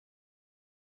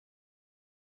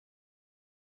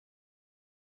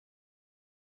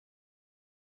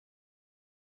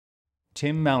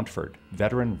Tim Mountford,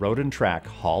 veteran road and track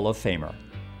Hall of Famer.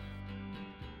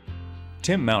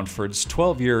 Tim Mountford's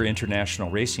 12-year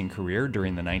international racing career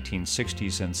during the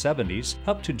 1960s and 70s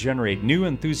helped to generate new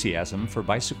enthusiasm for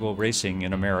bicycle racing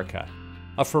in America.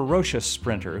 A ferocious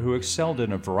sprinter who excelled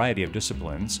in a variety of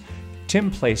disciplines, Tim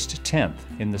placed 10th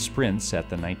in the sprints at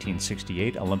the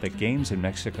 1968 Olympic Games in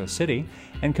Mexico City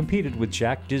and competed with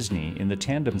Jack Disney in the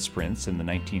tandem sprints in the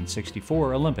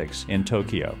 1964 Olympics in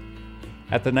Tokyo.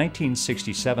 At the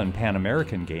 1967 Pan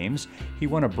American Games, he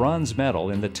won a bronze medal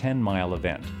in the 10-mile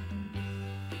event.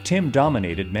 Tim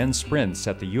dominated men's sprints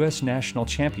at the U.S. National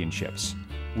Championships,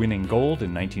 winning gold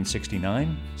in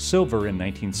 1969, silver in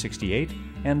 1968,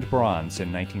 and bronze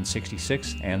in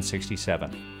 1966 and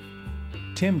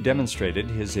 67. Tim demonstrated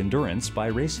his endurance by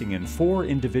racing in 4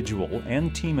 individual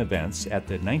and team events at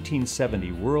the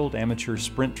 1970 World Amateur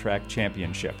Sprint Track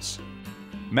Championships.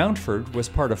 Mountford was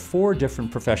part of 4 different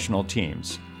professional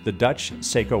teams: the Dutch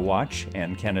Seiko Watch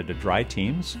and Canada Dry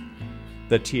teams,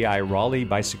 the TI Raleigh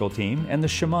bicycle team, and the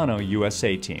Shimano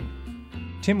USA team.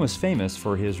 Tim was famous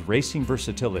for his racing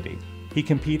versatility. He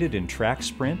competed in track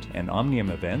sprint and omnium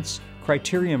events,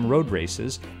 criterium road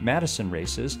races, Madison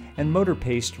races, and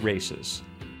motor-paced races.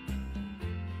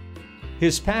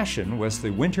 His passion was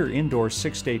the winter indoor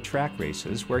 6-day track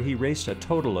races, where he raced a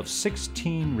total of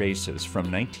 16 races from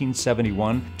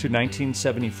 1971 to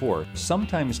 1974,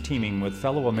 sometimes teaming with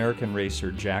fellow American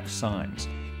racer Jack Symes.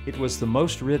 It was the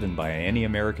most ridden by any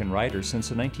American rider since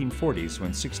the 1940s,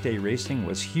 when 6-day racing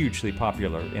was hugely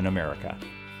popular in America.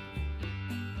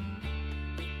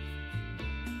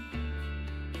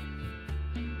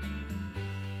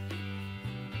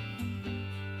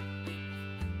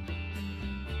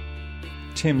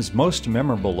 Tim's most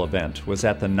memorable event was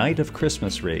at the Night of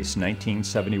Christmas race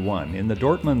 1971 in the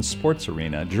Dortmund Sports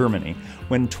Arena, Germany,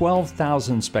 when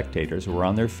 12,000 spectators were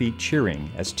on their feet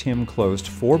cheering as Tim closed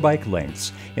 4 bike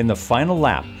lengths in the final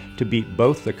lap to beat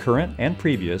both the current and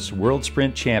previous World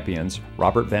Sprint champions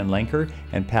Robert Van Lenker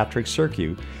and Patrick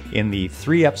Surkiu in the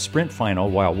 3-up sprint final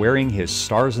while wearing his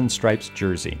Stars and Stripes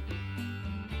jersey.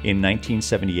 In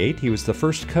 1978, he was the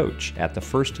first coach at the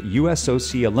first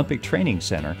USOC Olympic Training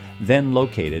Center, then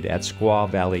located at Squaw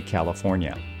Valley,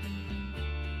 California.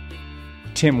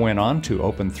 Tim went on to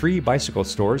open 3 bicycle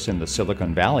stores in the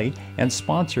Silicon Valley and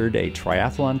sponsored a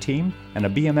triathlon team and a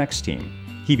BMX team.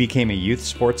 He became a youth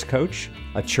sports coach,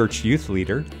 a church youth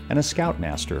leader, and a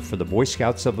scoutmaster for the Boy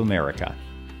Scouts of America.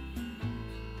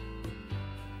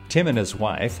 Tim and his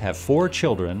wife have 4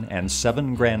 children and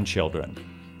 7 grandchildren.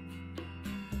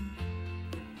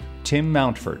 Tim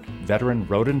Mountford, veteran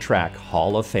road and track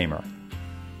Hall of Famer.